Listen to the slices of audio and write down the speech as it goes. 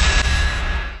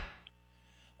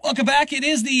Welcome back. It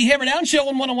is the Hammer Down Show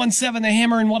on 101.7 The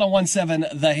Hammer and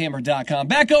 101.7thehammer.com.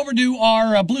 Back over to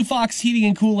our Blue Fox Heating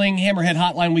and Cooling Hammerhead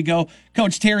Hotline we go.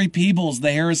 Coach Terry Peebles,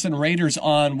 the Harrison Raiders,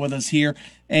 on with us here.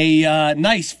 A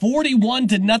nice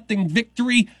 41-0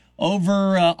 victory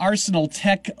over Arsenal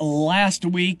Tech last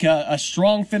week. A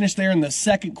strong finish there in the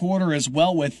second quarter as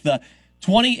well with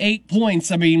 28 points.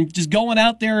 I mean, just going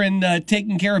out there and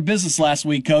taking care of business last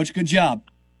week, Coach. Good job.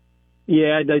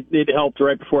 Yeah, it helped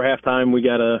right before halftime.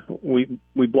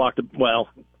 We blocked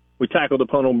we tackled the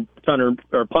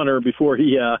punter before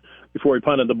he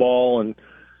punted the ball and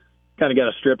kind of got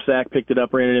a strip sack, picked it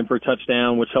up, ran it in for a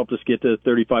touchdown, which helped us get to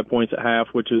 35 points at half,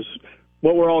 which is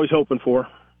what we're always hoping for.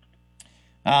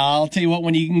 I'll tell you what,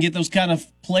 when you can get those kind of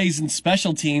plays in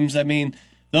special teams, I mean,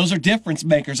 those are difference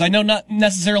makers. I know not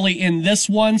necessarily in this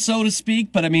one, so to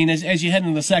speak, but I mean, as you head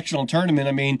into the sectional tournament,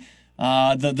 I mean,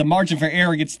 the margin for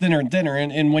error gets thinner and thinner,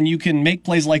 and when you can make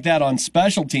plays like that on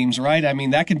special teams, right? I mean,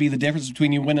 that can be the difference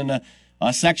between you winning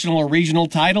a sectional or regional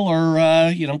title or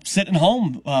sitting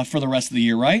home for the rest of the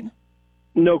year, right?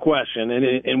 No question,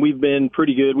 and we've been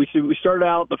pretty good. We started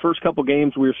out the first couple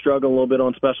games we were struggling a little bit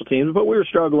on special teams, but we were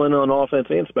struggling on offense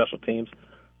and special teams.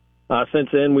 Since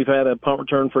then, we've had a punt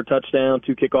return for a touchdown,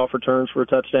 2 kickoff returns for a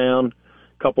touchdown,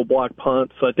 a couple block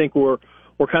punts. So I think we're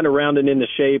kind of rounding into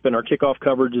shape, and our kickoff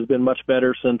coverage has been much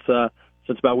better since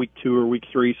about week 2 or week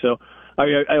 3. So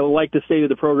I like the state of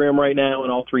the program right now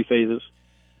in all 3 phases.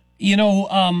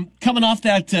 Coming off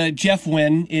that Jeff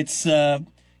win, it's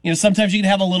sometimes you can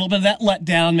have a little bit of that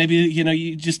letdown. Maybe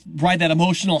you just ride that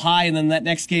emotional high, and then that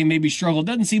next game maybe struggle. It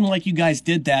doesn't seem like you guys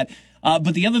did that.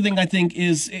 But the other thing I think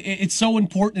is it's so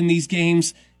important in these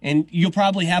games, and you'll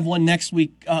probably have one next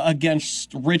week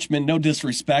against Richmond. No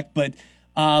disrespect, but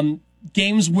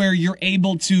games where you're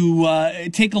able to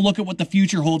take a look at what the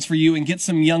future holds for you and get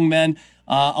some young men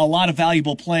a lot of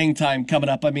valuable playing time coming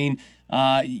up. I mean,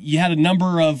 you had a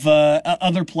number of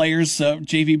other players,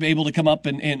 JV, able to come up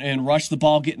and rush the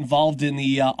ball, get involved in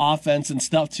the offense and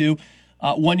stuff too.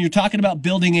 When you're talking about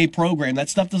building a program, that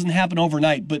stuff doesn't happen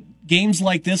overnight, but games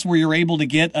like this where you're able to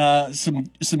get some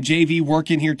JV work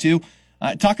in here too,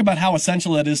 talk about how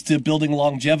essential that is to building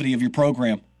longevity of your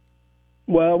program.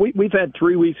 Well, we've had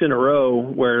 3 weeks in a row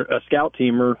where a scout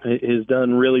teamer has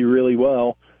done really, really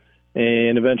well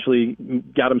and eventually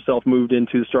got himself moved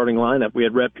into the starting lineup. We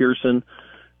had Rhett Pearson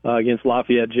against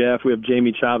Lafayette Jeff. We have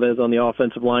Jamie Chavez on the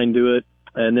offensive line do it.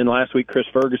 And then last week, Chris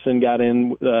Ferguson got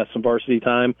in some varsity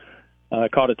time,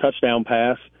 caught a touchdown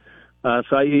pass.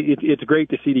 So it's great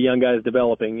to see the young guys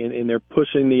developing, and they're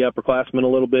pushing the upperclassmen a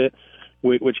little bit,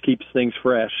 which keeps things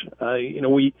fresh.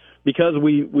 Because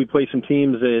we play some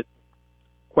teams that,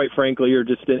 quite frankly, are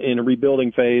just in a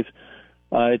rebuilding phase,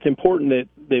 it's important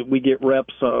that we get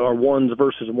reps or ones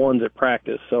versus ones at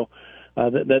practice. So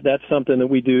that's something that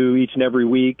we do each and every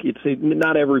week. It's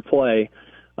not every play,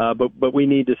 but we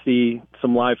need to see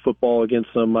some live football against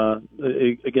some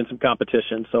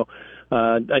competition. So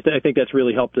I think that's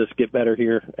really helped us get better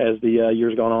here as the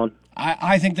years gone on.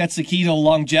 I think that's the key to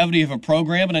longevity of a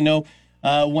program, and I know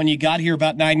when you got here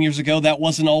about 9 years ago, that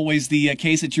wasn't always the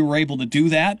case that you were able to do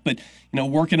that. But,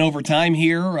 working over time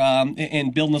here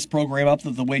and building this program up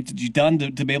the way that you've done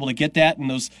to be able to get that, and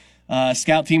those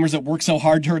scout teamers that work so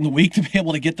hard during the week to be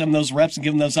able to get them those reps and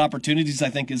give them those opportunities, I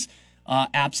think is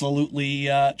absolutely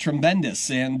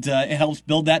tremendous. And it helps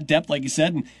build that depth, like you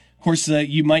said. And, of course,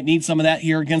 you might need some of that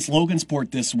here against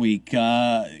Logansport this week.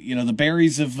 The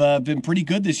Berries have been pretty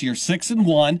good this year,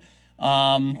 6-1.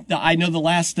 I know the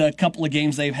last couple of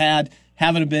games they've had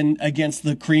haven't been against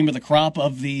the cream of the crop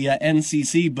of the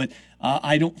NCC, but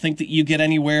I don't think that you get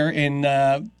anywhere in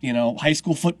high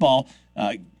school football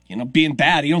being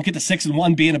bad. You don't get to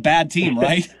 6-1 being a bad team,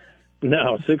 right?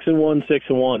 No,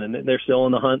 6-1, and they're still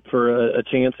in the hunt for a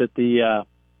chance at the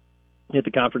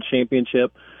conference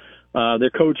championship.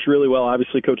 They're coached really well.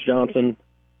 Obviously, Coach Johnson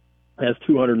has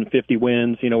 250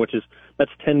 wins,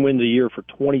 that's 10 wins a year for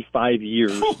 25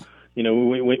 years.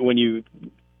 When you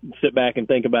sit back and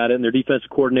think about it, and their defensive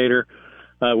coordinator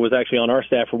was actually on our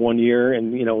staff for 1 year,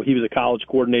 and, he was a college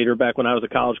coordinator back when I was a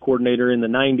college coordinator in the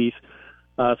 90s.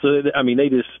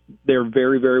 They're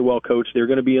very, very well coached. They're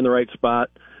going to be in the right spot.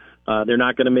 They're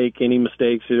not going to make any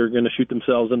mistakes. They're going to shoot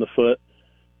themselves in the foot.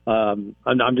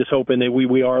 I'm just hoping that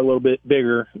we are a little bit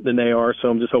bigger than they are, so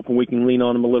I'm just hoping we can lean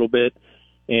on them a little bit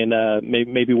and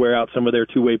maybe wear out some of their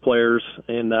two-way players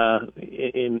and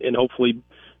hopefully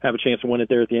have a chance to win it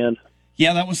there at the end.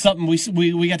 Yeah, that was something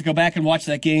we got to go back and watch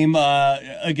that game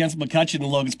against McCutcheon in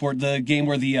Logansport, the game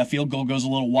where the field goal goes a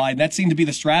little wide. That seemed to be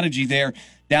the strategy there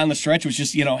down the stretch was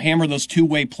just, hammer those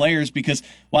two-way players, because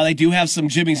while they do have some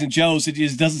Jimmies and Joes, it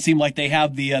just doesn't seem like they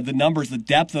have the numbers, the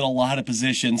depth at a lot of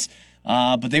positions.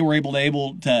 But they were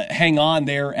able to hang on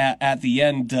there at the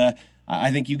end.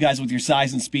 I think you guys with your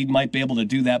size and speed might be able to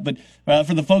do that. But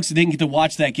for the folks that didn't get to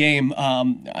watch that game,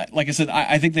 like I said,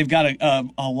 I think they've got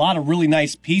a lot of really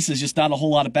nice pieces, just not a whole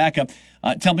lot of backup.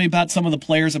 Tell me about some of the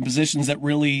players and positions that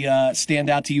really stand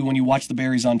out to you when you watch the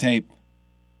Berries on tape.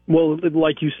 Well,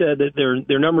 like you said, that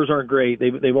their numbers aren't great.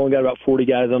 They've only got about 40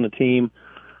 guys on the team,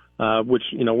 which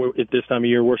at this time of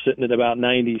year we're sitting at about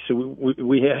 90. So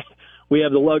we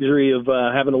have the luxury of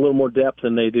having a little more depth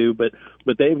than they do, but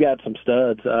they've got some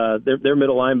studs. Their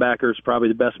middle linebacker is probably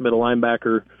the best middle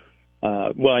linebacker.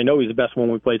 Well, I know he's the best one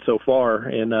we played so far,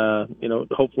 and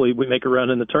hopefully we make a run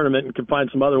in the tournament and can find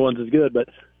some other ones as good. But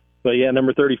yeah,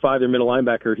 number 35, their middle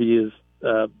linebacker, he is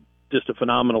just a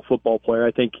phenomenal football player.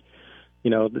 I think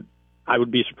I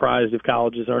would be surprised if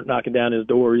colleges aren't knocking down his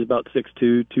door. He's about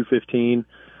 6'2", 215,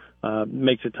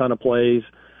 makes a ton of plays.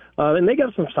 And they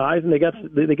got some size, and they got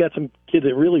some kids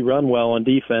that really run well on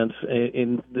defense.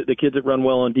 And the kids that run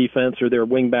well on defense are their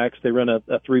wing backs. They run a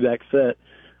three-back set.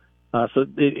 So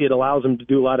it allows them to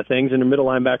do a lot of things. And the middle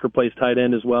linebacker plays tight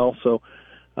end as well. So,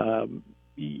 I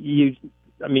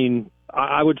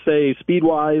would say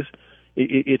speed-wise,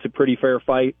 it's a pretty fair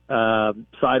fight.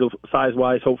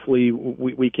 Size-wise, hopefully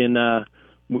we can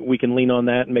lean on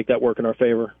that and make that work in our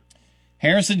favor.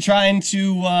 Harrison trying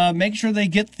to make sure they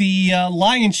get the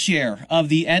lion's share of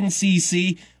the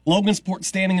NCC. Logansport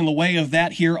standing in the way of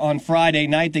that here on Friday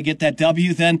night. They get that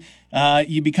W, then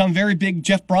you become very big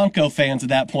Jeff Bronco fans at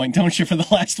that point, don't you, for the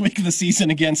last week of the season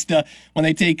against when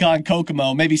they take on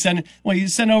Kokomo. Maybe send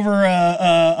over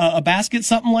a basket,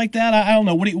 something like that. I don't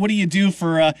know. What do you do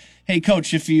for hey,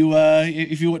 coach, if you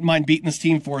wouldn't mind beating this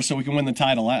team for us so we can win the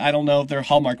title? I don't know if their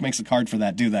Hallmark makes a card for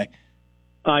that, do they?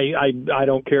 I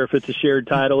don't care if it's a shared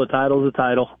title. A title's a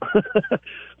title.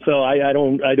 So I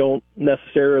don't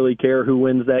necessarily care who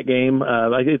wins that game.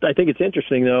 I think it's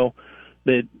interesting though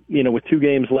that with 2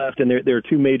 games left, and there are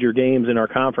 2 major games in our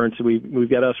conference. We've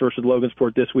got us versus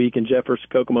Logansport this week and Jeff versus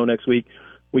Kokomo next week.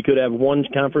 We could have 1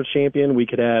 conference champion, we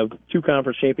could have 2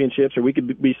 conference championships, or we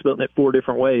could be splitting it 4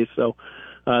 different ways. So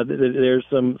there's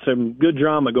some good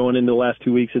drama going into the last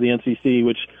 2 weeks of the NCC,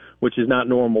 which is not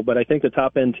normal. But I think the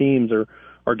top end teams are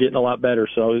getting a lot better,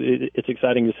 so it's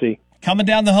exciting to see. Coming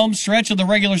down the home stretch of the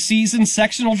regular season,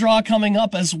 sectional draw coming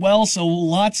up as well, so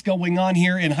lots going on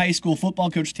here in high school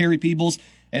football. Coach Terry Peebles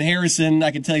and Harrison,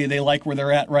 I can tell you they like where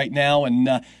they're at right now, and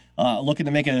looking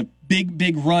to make a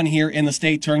big run here in the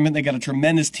state tournament. They got a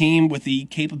tremendous team with the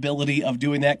capability of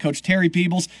doing that. Coach Terry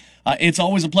Peebles, it's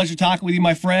always a pleasure talking with you,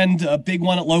 my friend. A big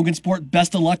one at Logansport.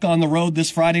 Best of luck on the road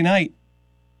this Friday night.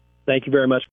 Thank you very much.